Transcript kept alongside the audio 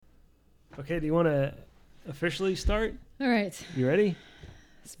Okay, do you want to officially start? All right. You ready?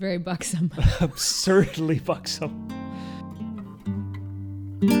 It's very buxom. Absurdly buxom.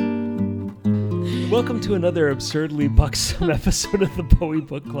 Welcome to another absurdly buxom episode of the Bowie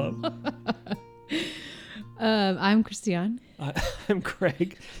Book Club. I'm Christiane. I'm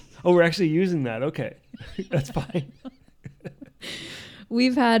Craig. Oh, we're actually using that. Okay, that's fine.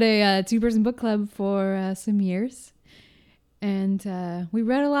 We've had a two-person book club for some years, and we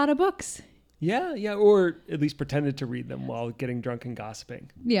read a lot of books. Yeah, or at least pretended to read them while getting drunk and gossiping.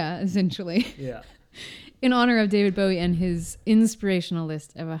 Yeah, essentially. Yeah. In honor of David Bowie and his inspirational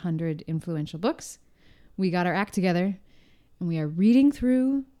list of 100 influential books, we got our act together, and we are reading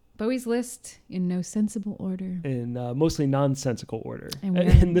through Bowie's list in no sensible order. In mostly nonsensical order.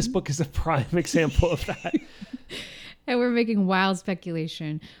 And this book is a prime example of that. And we're making wild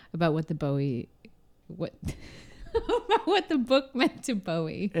speculation about what the book meant to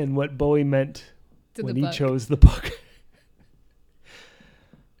Bowie. And what Bowie meant To when the he book. chose the book.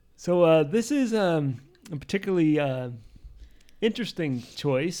 So this is a particularly interesting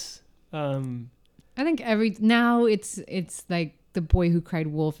choice. I think now it's like The Boy Who Cried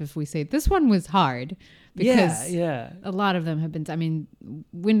Wolf if we say this one was hard. Because yeah. a lot of them have been, I mean,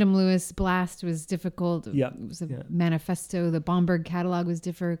 Wyndham Lewis Blast was difficult. Yeah. It was a manifesto. The Bomberg catalog was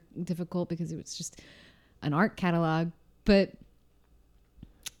difficult because it was just an art catalog. But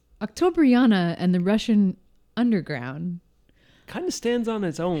Oktobriana and the Russian Underground Kind of stands on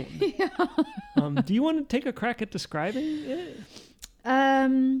its own. Yeah. Do you want to take a crack at describing it?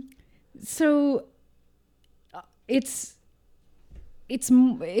 So it's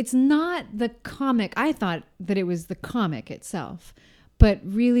not the comic. I thought that it was the comic itself, but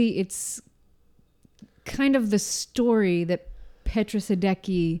really it's kind of the story that Petrus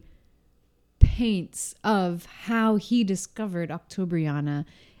Sadecki paints of how he discovered Oktobriana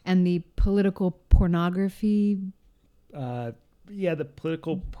and the political pornography. The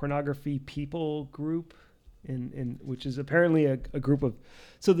political pornography people group, in which is apparently a group of.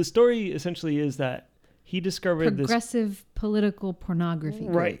 So the story essentially is that he discovered Progressive political pornography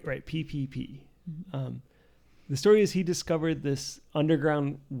group. Right, PPP. Mm-hmm. The story is he discovered this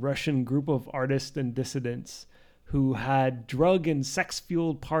underground Russian group of artists and dissidents who had drug and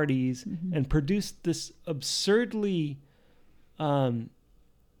sex-fueled parties and produced this absurdly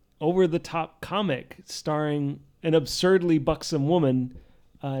over-the-top comic starring an absurdly buxom woman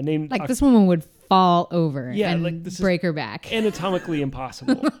named... Like this woman would fall over and like this break her back. Anatomically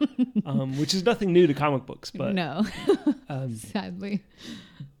impossible, which is nothing new to comic books, but no, sadly.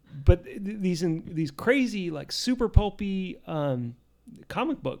 But these crazy, like super pulpy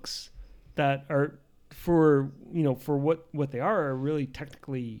comic books that are for what they are really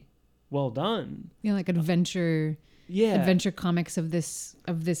technically well done. You know, like adventure comics of this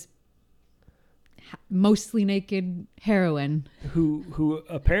mostly naked heroine who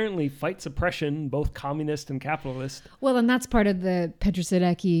apparently fights oppression, both communist and capitalist. Well, and that's part of the Petrus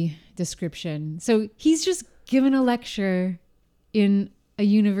Sadecki description. So he's just given a lecture in a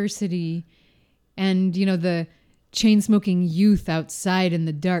university, and the chain-smoking youth outside in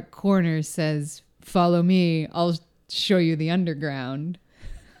the dark corner says, "Follow me, I'll show you the underground."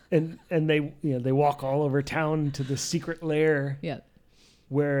 And they they walk all over town to the secret lair. Yeah.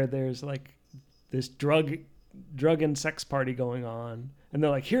 Where there's like this drug and sex party going on, and they're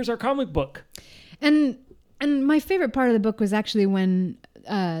like, "Here's our comic book." And my favorite part of the book was actually when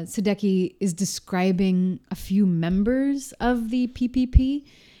Sadecki is describing a few members of the PPP,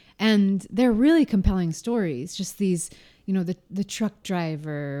 and they're really compelling stories. Just these, the truck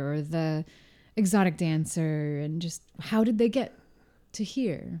driver or the exotic dancer, and just how did they get to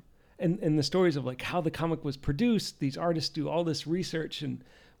here? And the stories of like how the comic was produced. These artists do all this research and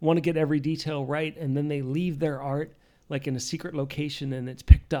want to get every detail right, and then they leave their art like in a secret location, and it's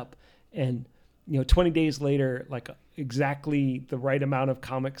picked up, and 20 days later, like exactly the right amount of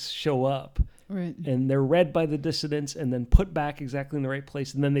comics show up, right? And they're read by the dissidents and then put back exactly in the right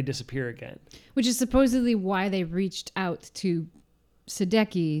place, and then they disappear again, which is supposedly why they reached out to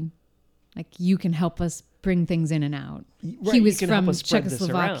Sadecki, like, you can help us bring things in and out. Right, he was from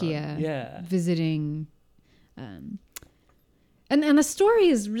Czechoslovakia, visiting. And the story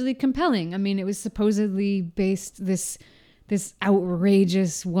is really compelling. I mean, it was supposedly based, this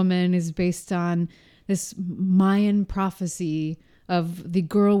outrageous woman is based on this Mayan prophecy of the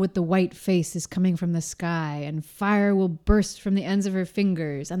girl with the white face is coming from the sky, and fire will burst from the ends of her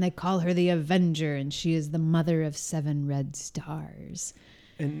fingers, and they call her the Avenger, and she is the mother of 7 red stars.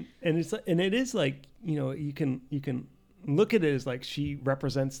 And it is like, you can look at it as like she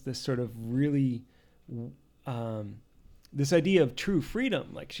represents this sort of really this idea of true freedom.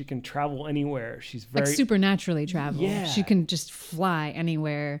 Like she can travel anywhere. She's very like supernaturally travel. Yeah. She can just fly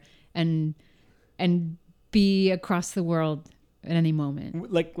anywhere and be across the world at any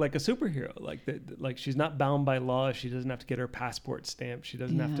moment. like a superhero. Like she's not bound by law. She doesn't have to get her passport stamped. She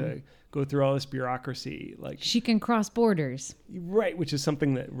doesn't have to go through all this bureaucracy. Like she can cross borders. Right, which is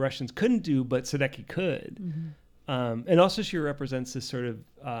something that Russians couldn't do, but Sadecki could. And also she represents this sort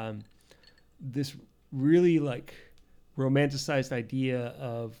of this really like romanticized idea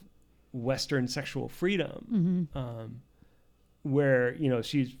of Western sexual freedom, where, you know,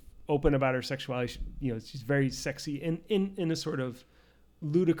 she's open about her sexuality. You know, she's very sexy in a sort of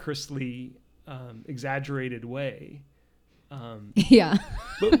ludicrously exaggerated way. Yeah.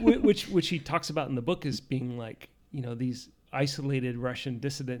 But which he talks about in the book as being like, you know, these isolated Russian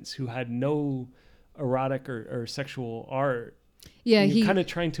dissidents who had no erotic or sexual art. Yeah, he kind of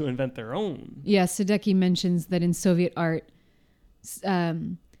trying to invent their own. Yeah, Sadecki mentions that in Soviet art,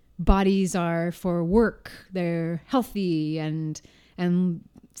 bodies are for work. They're healthy and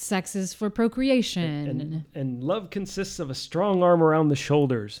sex is for procreation. And love consists of a strong arm around the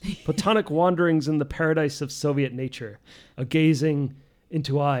shoulders, platonic wanderings in the paradise of Soviet nature, a gazing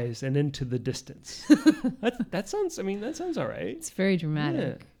into eyes and into the distance. that sounds all right. It's very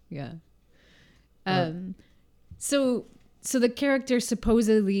dramatic. Yeah. So the character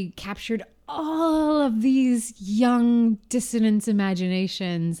supposedly captured all of these young dissidents'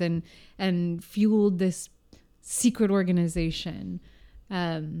 imaginations and fueled this secret organization.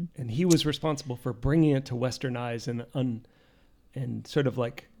 And he was responsible for bringing it to Western eyes and sort of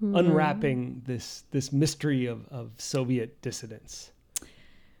like unwrapping this mystery of Soviet dissidents.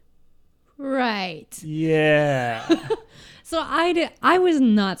 Right. Yeah. So I was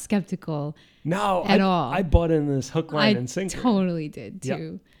not skeptical. No, at all. I bought in this hook, line, and sinker. I totally did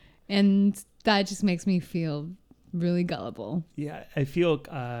too. Yep. And that just makes me feel really gullible. Yeah, I feel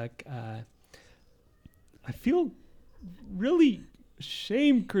really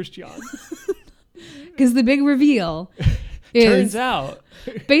shamed, Christian. Because the big reveal is, turns out,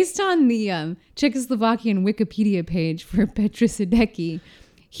 based on the Czechoslovakian Wikipedia page for Petr Sadecki,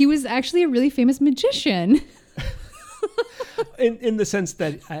 he was actually a really famous magician. In the sense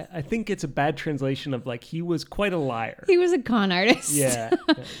that I think it's a bad translation of like he was quite a liar. He was a con artist. Yeah.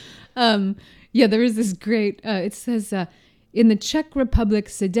 There was this great, it says, in the Czech Republic,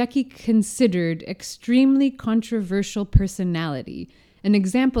 Sadecki considered extremely controversial personality, an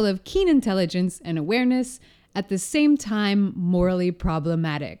example of keen intelligence and awareness, at the same time morally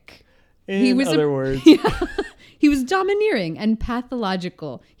problematic. In other words. Yeah, he was domineering and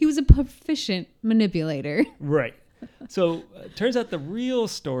pathological. He was a proficient manipulator. Right. So turns out the real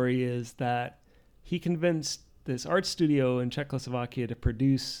story is that he convinced this art studio in Czechoslovakia to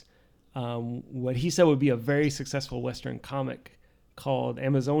produce what he said would be a very successful Western comic called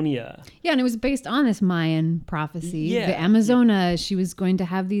Amazonia. Yeah, and it was based on this Mayan prophecy. Yeah, the Amazona, she was going to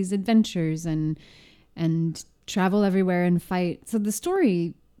have these adventures and travel everywhere and fight. So the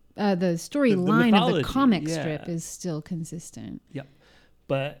storyline of the comic strip is still consistent. Yep.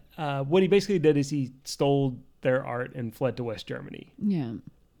 But what he basically did is he stole their art and fled to West Germany. Yeah.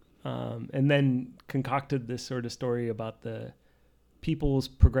 And then concocted this sort of story about the People's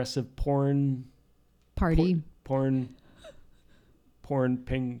Progressive Porn Party. Porn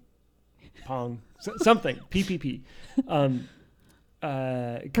ping pong something PPP.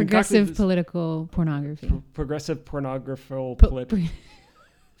 Progressive political pornography. Progressive pornographical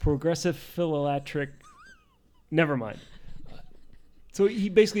progressive philatelic. Never mind. So he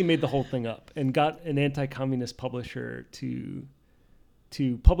basically made the whole thing up and got an anti-communist publisher to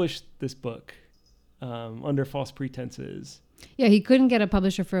publish this book under false pretenses. Yeah, he couldn't get a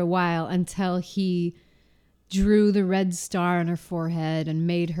publisher for a while until he drew the red star on her forehead and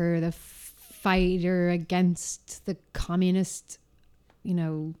made her the fighter against the communist,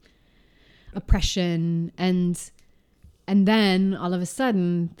 oppression. And then all of a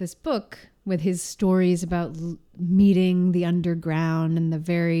sudden, this book with his stories about meeting the underground and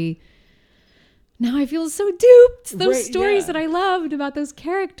now I feel so duped. Those stories that I loved about those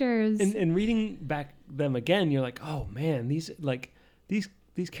characters. And reading back them again, you're like, oh man, these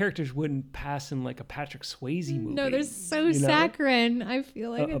characters wouldn't pass in like a Patrick Swayze movie. No, they're so saccharine. I feel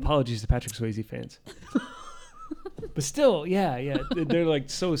like apologies to Patrick Swayze fans. But still, yeah, they're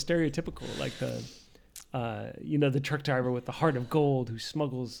like so stereotypical, like the truck driver with the heart of gold who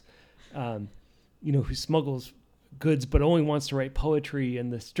smuggles goods but only wants to write poetry,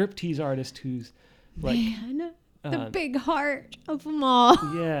 and the striptease artist who's like the big heart of them all.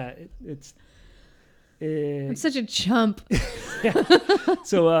 Yeah, I'm such a chump.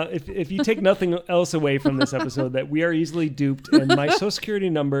 So if you take nothing else away from this episode, that we are easily duped, and my social security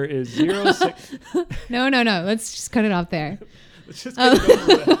number is 06. No. Let's just cut it off there. Let's just get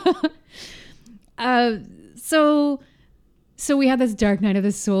it over with. So we had this Dark Night of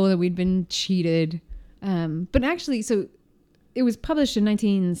the Soul that we'd been cheated. But actually, so it was published in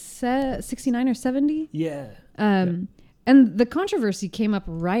 1969 or 70. Yeah. And the controversy came up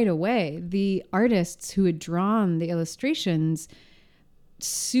right away. The artists who had drawn the illustrations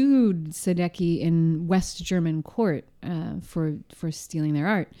sued Sadecki in West German court for stealing their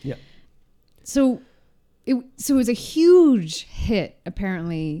art. Yeah. So it was a huge hit,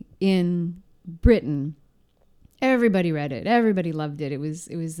 apparently, in Britain. Everybody read it. Everybody loved it. It was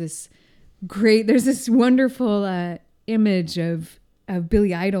this great. There's this wonderful image of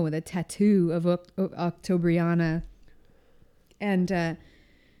Billy Idol with a tattoo of Octobriana, and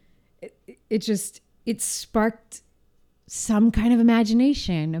it sparked some kind of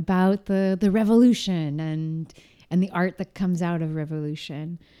imagination about the revolution and the art that comes out of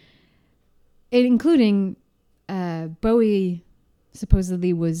revolution, including Bowie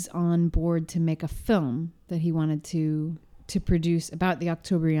supposedly was on board to make a film that he wanted to produce about the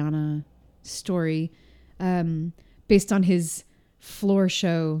Octobriana story, based on his floor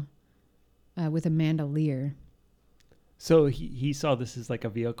show with Amanda Lear. So he saw this as like a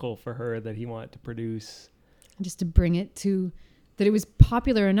vehicle for her that he wanted to produce. Just to bring it to, that it was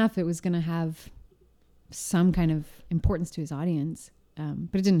popular enough, it was going to have some kind of importance to his audience.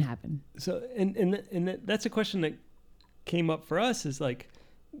 But it didn't happen. So, and that's a question that came up for us, is like,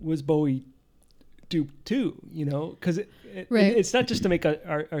 was Bowie duped too? You know, because it's not just to make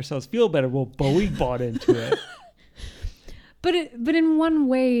ourselves feel better. Well, Bowie bought into it. But in one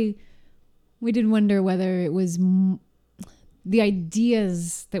way, we did wonder whether it was the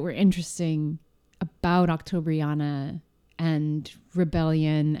ideas that were interesting about Octobriana and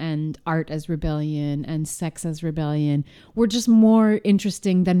rebellion and art as rebellion and sex as rebellion were just more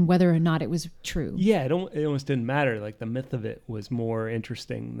interesting than whether or not it was true. Yeah, it almost didn't matter. Like, the myth of it was more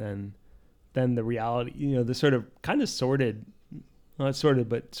interesting than the reality. You know, the sort of kind of sordid, not sordid,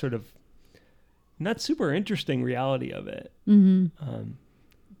 but sort of not super interesting reality of it. Mm-hmm.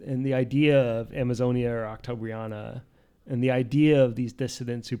 And the idea of Amazonia or Octobriana, and the idea of these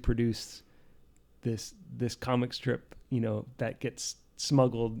dissidents who produce this comic strip, you know, that gets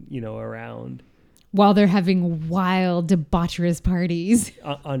smuggled, you know, around while they're having wild, debaucherous parties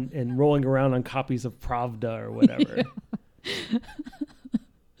and rolling around on copies of Pravda or whatever.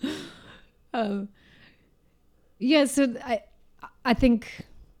 Yeah. So I think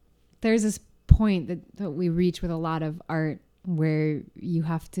there's this point that we reach with a lot of art where you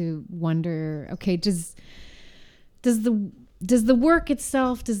have to wonder, okay, does the work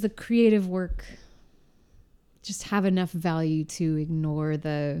itself, does the creative work just have enough value to ignore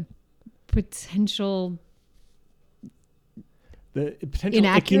the potential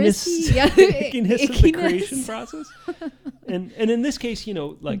inaccuracy, ickiness of the creation process? And in this case, you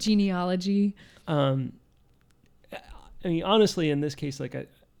know, like genealogy. I mean, honestly, in this case, like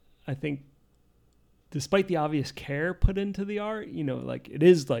I think, despite the obvious care put into the art, you know, like, it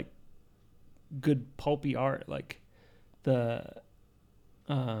is like good pulpy art. Like,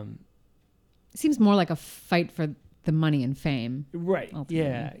 it seems more like a fight for the money and fame. Right.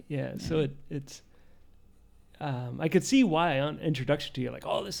 Ultimately. Yeah. So it's I could see why on introduction to you, like,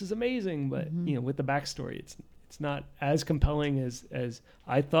 oh, this is amazing, but you know, with the backstory, it's not as compelling as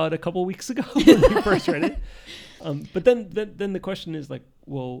I thought a couple weeks ago when we first read it. But then the question is, like,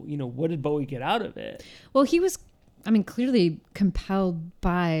 well, you know, what did Bowie get out of it? Well, he was, I mean, clearly compelled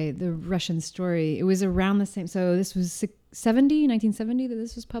by the Russian story. It was around the same. So this was 1970 that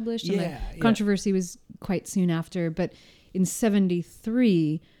this was published. And the controversy was quite soon after. But in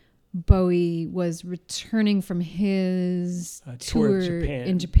 1973, Bowie was returning from his tour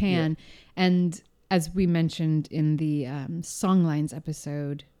in Japan. Yeah. And as we mentioned in the Songlines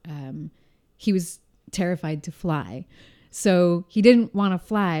episode, he was terrified to fly. So he didn't want to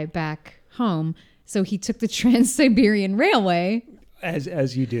fly back home. So he took the Trans-Siberian Railway,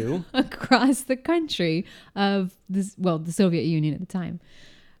 as you do, across the country of the Soviet Union at the time.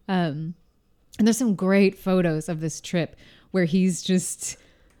 And there's some great photos of this trip where he's just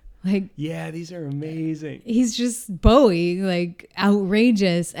like, yeah, these are amazing. He's just Bowie, like,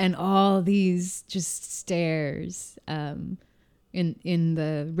 outrageous, and all these just stairs in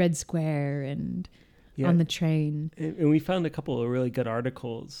the Red Square and on the train. And we found a couple of really good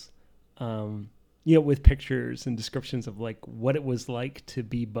articles, you know, with pictures and descriptions of, like, what it was like to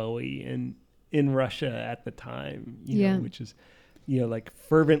be Bowie in Russia at the time, you know, which is, you know, like,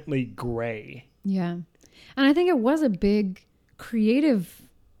 fervently gray. Yeah. And I think it was a big creative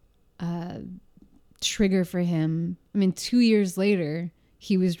trigger for him. I mean, 2 years later,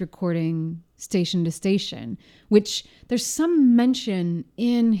 he was recording Station to Station, which there's some mention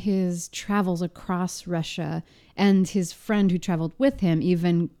in his travels across Russia, and his friend who traveled with him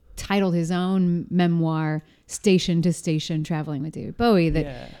even titled his own memoir Station to Station, Traveling with David Bowie,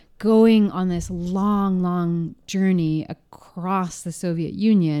 that going on this long, long journey across the Soviet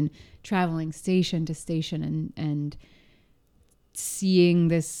Union, traveling station to station and seeing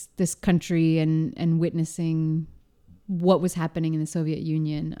this country and witnessing what was happening in the Soviet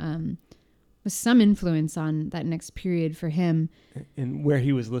Union was some influence on that next period for him. And where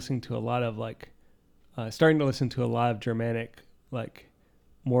he was listening to a lot of starting to listen to a lot of Germanic,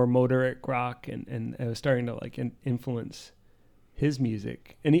 more moderic rock, and it was starting to influence his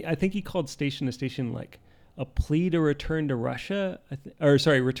music. And I think he called Station to Station a plea to return to Russia,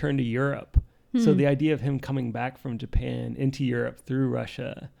 return to Europe. So the idea of him coming back from Japan into Europe through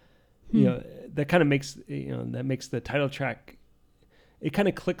Russia, that kind of makes the title track. It kind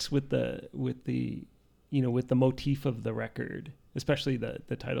of clicks with the motif of the record, especially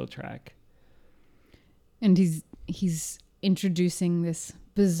the title track. And he's introducing this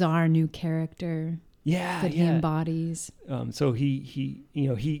bizarre new character. Yeah, that he embodies. So he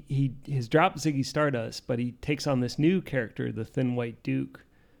has dropped Ziggy Stardust, but he takes on this new character, the Thin White Duke,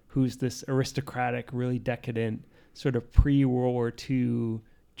 who's this aristocratic, really decadent, sort of pre-World War II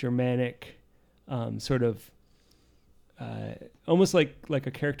Germanic, almost like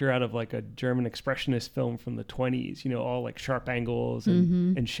a character out of a German expressionist film from the 20s. All sharp angles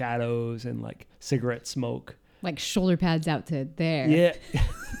and shadows and cigarette smoke, shoulder pads out to there. Yeah.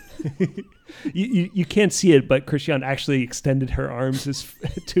 You can't see it, but Christiane actually extended her arms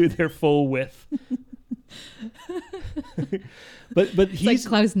to their full width. but he's like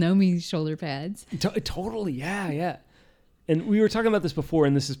Klaus Nomi's shoulder pads. Totally, yeah. And we were talking about this before,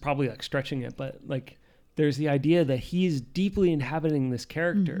 and this is probably stretching it, but there's the idea that he's deeply inhabiting this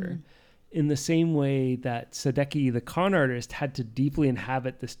character in the same way that Sadecki, the con artist, had to deeply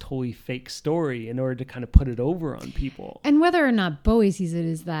inhabit this totally fake story in order to kind of put it over on people. And whether or not Bowie sees it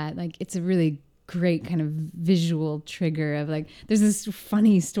as that, it's a really great kind of visual trigger of there's this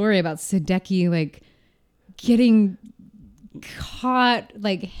funny story about Sadecki getting caught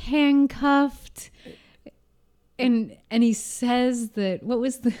handcuffed, and he says that what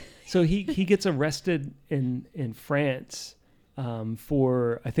was the so he gets arrested in France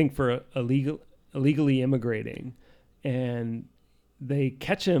for illegally immigrating, and they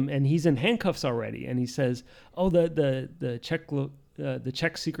catch him and he's in handcuffs already, and he says, the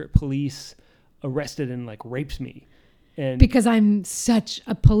Czech secret police arrested and rapes me, and because I'm such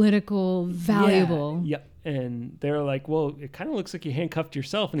a political valuable. Yeah. And they're like, well, it kind of looks like you handcuffed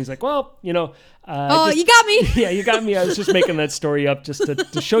yourself. And he's like, well, you got me. Yeah, you got me. I was just making that story up just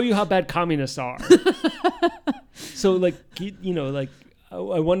to show you how bad communists are. So I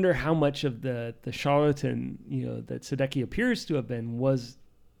wonder how much of the charlatan, that Sadecki appears to have been was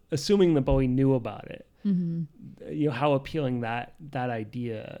assuming that Bowie knew about it. Mm-hmm. How appealing that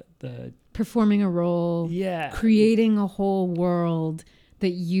idea, the performing a role, creating a whole world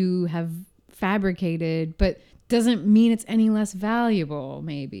that you have fabricated, but doesn't mean it's any less valuable,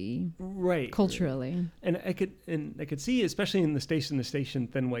 maybe. Right. Culturally. And I could see, especially in the Station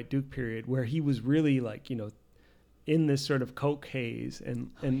Thin White Duke period, where he was really in this sort of coke haze and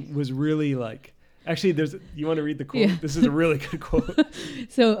was really actually you want to read the quote? Yeah. This is a really good quote.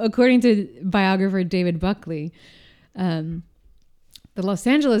 So according to biographer David Buckley, the Los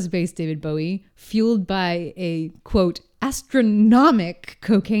Angeles-based David Bowie, fueled by a, quote, astronomic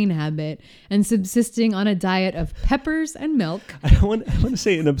cocaine habit and subsisting on a diet of peppers and milk. I want to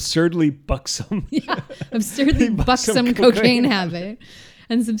say an absurdly buxom. Yeah, absurdly buxom cocaine habit.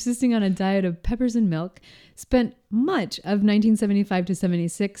 And subsisting on a diet of peppers and milk, spent much of 1975 to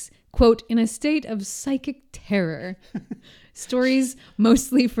 76, quote, in a state of psychic terror. Stories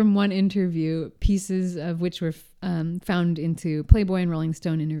mostly from one interview, pieces of which were found into Playboy and Rolling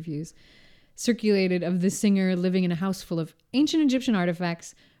Stone interviews, circulated of the singer living in a house full of ancient Egyptian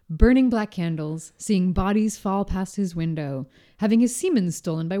artifacts, burning black candles, seeing bodies fall past his window, having his semen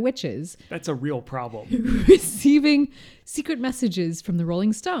stolen by witches. That's a real problem. Receiving secret messages from the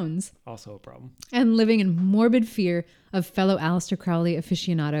Rolling Stones. Also a problem. And living in morbid fear of fellow Aleister Crowley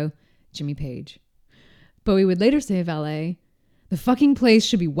aficionado, Jimmy Page. Bowie would later say of LA, the fucking place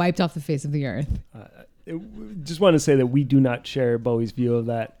should be wiped off the face of the earth. Just want to say that we do not share Bowie's view of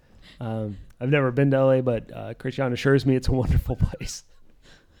that. I've never been to LA, but Christiane assures me it's a wonderful place.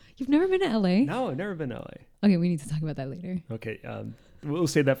 You've never been to LA? No, I've never been to LA. Okay, we need to talk about that later. Okay, we'll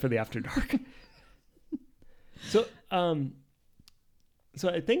save that for the After Dark. So So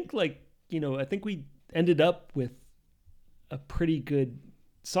I think I think we ended up with a pretty good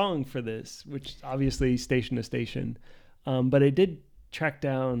song for this, which obviously Station to Station. But I did track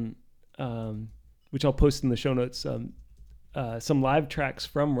down, which I'll post in the show notes, some live tracks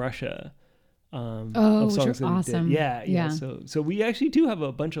from Russia. Of songs which are awesome. Yeah. So we actually do have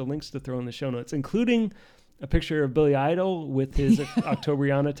a bunch of links to throw in the show notes, including a picture of Billy Idol with his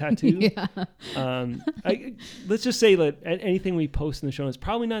Octobriana tattoo. Yeah. Let's just say that anything we post in the show is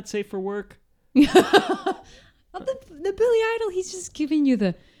probably not safe for work. Well, the Billy Idol, he's just giving you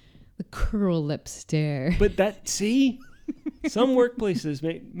the curl lip stare. But some workplaces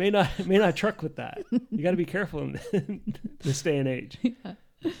may not truck with that. You got to be careful in this day and age. Yeah.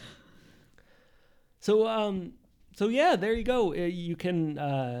 So yeah, there you go. You can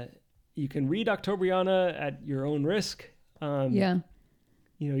read Octobriana at your own risk. Yeah.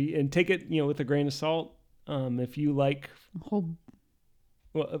 And take it with a grain of salt. If you like a whole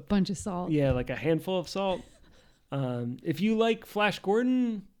bunch of salt. Yeah, like a handful of salt. If you like Flash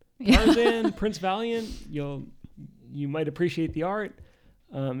Gordon, Tarzan, Prince Valiant, you might appreciate the art.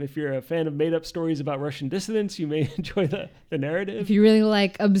 If you're a fan of made-up stories about Russian dissidents, you may enjoy the narrative. If you really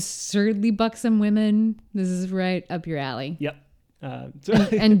like absurdly buxom women, this is right up your alley. Yep.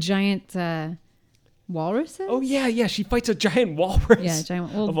 And giant walruses? Oh, yeah. She fights a giant walrus. Yeah,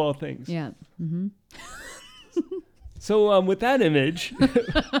 giant of all things. Yeah. Mm-hmm. So with that image,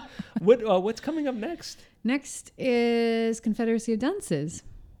 what's coming up next? Next is Confederacy of Dunces.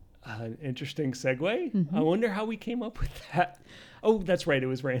 Interesting segue. Mm-hmm. I wonder how we came up with that. Oh, that's right. It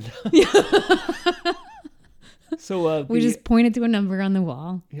was random. So we just pointed to a number on the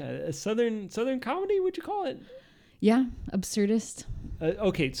wall. Yeah, a southern comedy. Would you call it? Yeah, absurdist.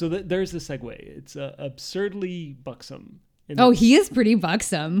 Okay, so there's the segue. It's absurdly buxom. He is pretty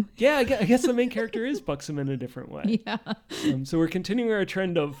buxom. Yeah, I guess the main character is buxom in a different way. Yeah. So we're continuing our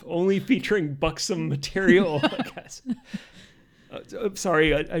trend of only featuring buxom material, I guess. I'm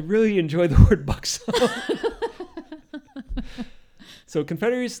sorry, I really enjoy the word buxom. So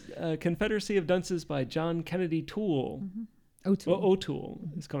Confederacy of Dunces by John Kennedy Toole. Mm-hmm. O'Toole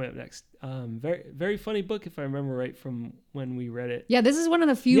is coming up next. Very, very funny book, if I remember right from when we read it. Yeah, this is one of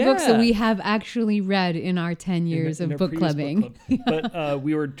the few books that we have actually read in our 10 years of book clubbing. But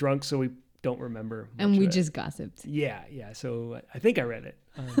we were drunk, so we don't remember. And we just gossiped. Yeah. So I think I read it.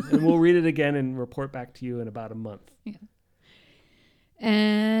 And we'll read it again and report back to you in about a month. Yeah.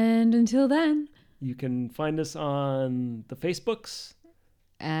 And until then, you can find us on the Facebooks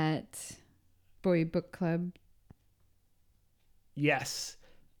at Bowie Book Club. Yes.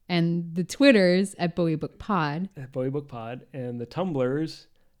 And the Twitters at Bowie Book Pod. At Bowie Book Pod. And the Tumblrs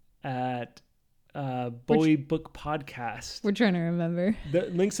at Bowie Book Podcast. We're trying to remember. The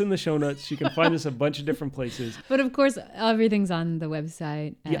links in the show notes. You can find us a bunch of different places. But of course, everything's on the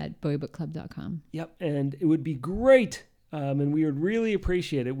website at BowieBookClub.com. Yep. And it would be great. And we would really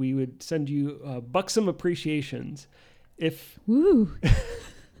appreciate it. We would send you buxom appreciations if you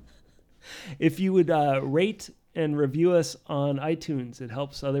would rate and review us on iTunes. It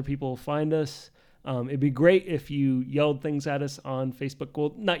helps other people find us. It'd be great if you yelled things at us on Facebook.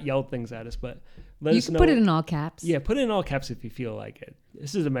 Well, not yelled things at us, but let us know. You can put it in all caps. Yeah, put it in all caps if you feel like it.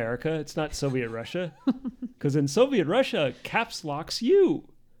 This is America. It's not Soviet Russia. Because in Soviet Russia, caps locks you.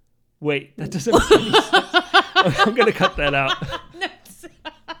 Wait, that doesn't make any sense. I'm going to cut that out.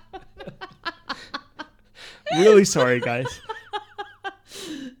 Really sorry, guys.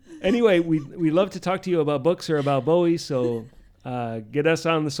 Anyway, we love to talk to you about books or about Bowie, so get us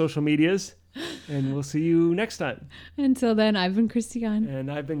on the social medias, and we'll see you next time. Until then, I've been Christiane.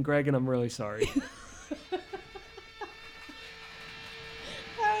 And I've been Greg, and I'm really sorry. That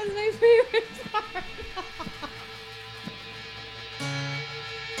was my favorite part.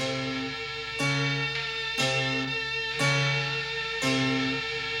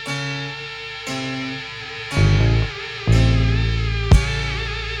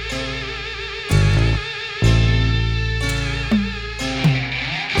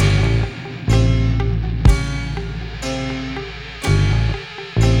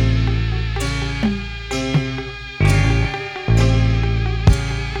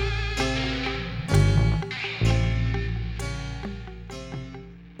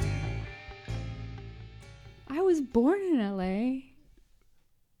 Born in LA.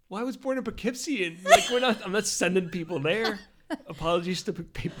 Well, I was born in Poughkeepsie, and I'm not sending people there. Apologies to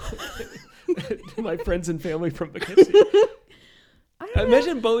people, to my friends and family from Poughkeepsie. I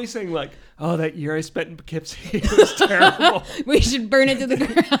imagine Bowie saying "Oh, that year I spent in Poughkeepsie, it was terrible. We should burn it to the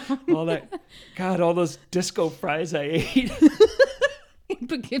ground." all those disco fries I ate in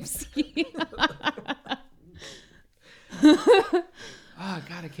Poughkeepsie. Oh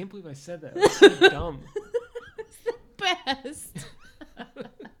God, I can't believe I said that. That's so dumb. Best.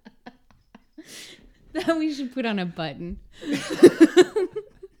 That we should put on a button.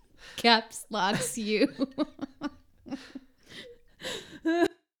 Caps locks you.